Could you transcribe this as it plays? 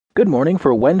Good morning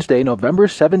for Wednesday, November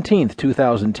 17th,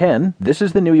 2010. This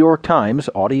is the New York Times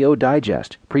Audio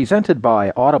Digest, presented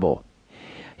by Audible.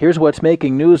 Here's what's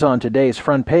making news on today's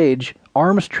front page.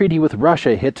 Arms treaty with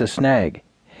Russia hits a snag.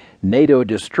 NATO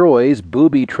destroys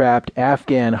booby-trapped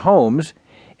Afghan homes,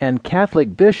 and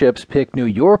Catholic bishops pick New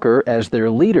Yorker as their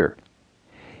leader.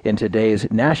 In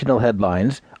today's national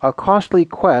headlines, a costly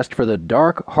quest for the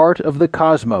dark heart of the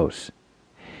cosmos.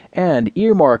 And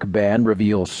earmark ban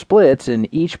reveals splits in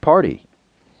each party.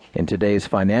 In today's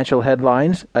financial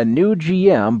headlines, a new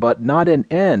GM but not an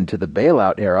end to the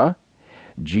bailout era.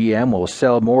 GM will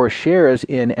sell more shares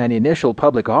in an initial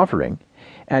public offering,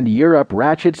 and Europe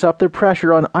ratchets up the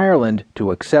pressure on Ireland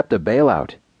to accept a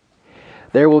bailout.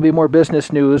 There will be more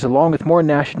business news along with more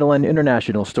national and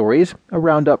international stories, a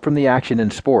roundup from the action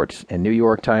in sports, and New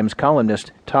York Times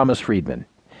columnist Thomas Friedman.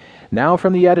 Now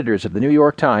from the editors of the New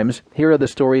York Times, here are the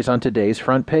stories on today's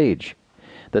front page.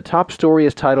 The top story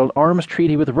is titled, Arms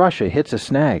Treaty with Russia Hits a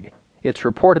Snag. It's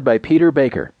reported by Peter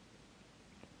Baker.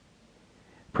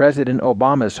 President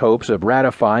Obama's hopes of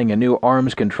ratifying a new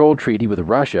arms control treaty with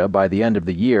Russia by the end of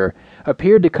the year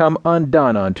appeared to come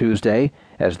undone on Tuesday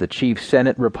as the chief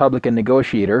Senate Republican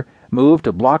negotiator moved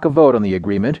to block a vote on the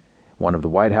agreement, one of the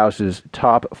White House's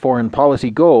top foreign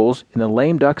policy goals in the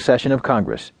lame duck session of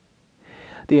Congress.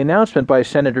 The announcement by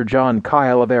Senator Jon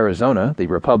Kyl of Arizona, the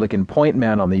Republican point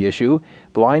man on the issue,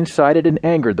 blindsided and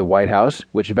angered the White House,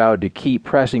 which vowed to keep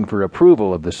pressing for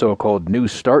approval of the so-called New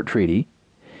START treaty.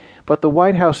 But the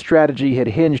White House strategy had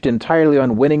hinged entirely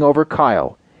on winning over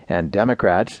Kyl, and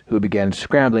Democrats, who began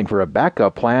scrambling for a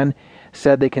backup plan,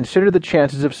 said they considered the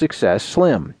chances of success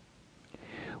slim.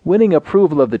 Winning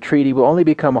approval of the treaty will only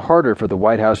become harder for the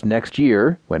White House next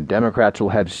year, when Democrats will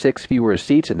have 6 fewer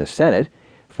seats in the Senate,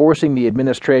 forcing the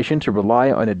administration to rely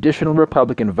on additional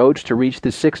Republican votes to reach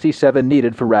the 67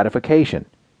 needed for ratification.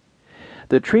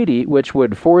 The treaty, which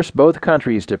would force both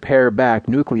countries to pare back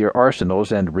nuclear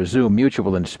arsenals and resume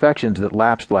mutual inspections that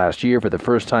lapsed last year for the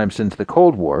first time since the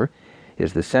Cold War,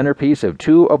 is the centerpiece of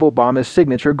 2 of Obama's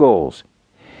signature goals: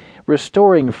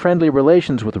 restoring friendly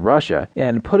relations with Russia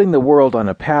and putting the world on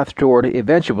a path toward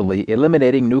eventually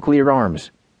eliminating nuclear arms.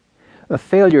 A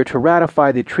failure to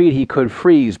ratify the treaty could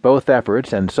freeze both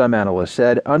efforts and, some analysts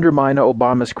said, undermine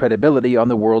Obama's credibility on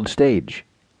the world stage.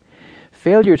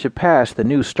 Failure to pass the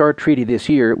New START treaty this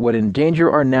year would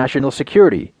endanger our national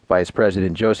security, Vice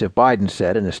President Joseph Biden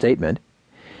said in a statement.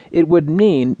 It would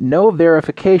mean no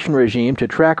verification regime to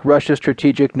track Russia's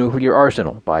strategic nuclear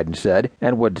arsenal, Biden said,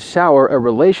 and would sour a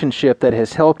relationship that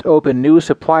has helped open new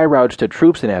supply routes to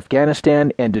troops in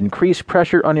Afghanistan and increase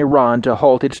pressure on Iran to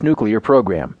halt its nuclear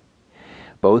program.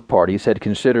 Both parties had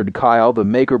considered Kyl the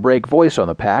make-or-break voice on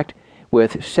the pact,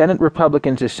 with Senate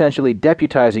Republicans essentially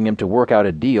deputizing him to work out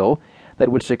a deal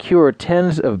that would secure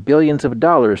tens of billions of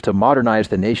dollars to modernize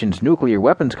the nation's nuclear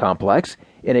weapons complex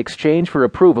in exchange for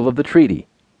approval of the treaty.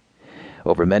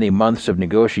 Over many months of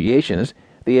negotiations,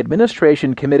 the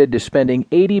administration committed to spending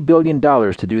 $80 billion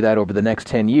to do that over the next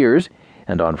 10 years,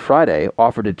 and on Friday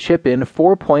offered to chip in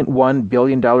 $4.1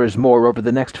 billion more over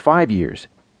the next 5 years.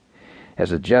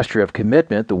 As a gesture of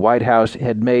commitment, the White House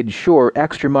had made sure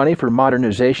extra money for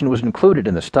modernization was included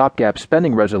in the stopgap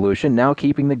spending resolution now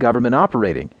keeping the government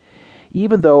operating,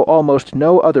 even though almost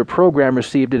no other program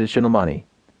received additional money.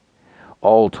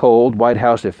 All told, White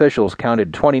House officials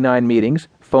counted 29 meetings,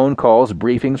 phone calls,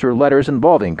 briefings, or letters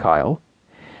involving Kyl.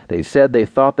 They said they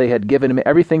thought they had given him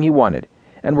everything he wanted,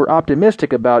 and were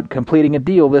optimistic about completing a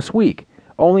deal this week,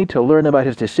 only to learn about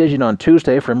his decision on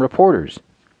Tuesday from reporters.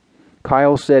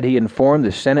 Kyl said he informed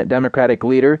the Senate Democratic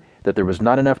leader that there was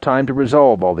not enough time to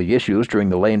resolve all the issues during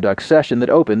the lame duck session that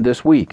opened this week.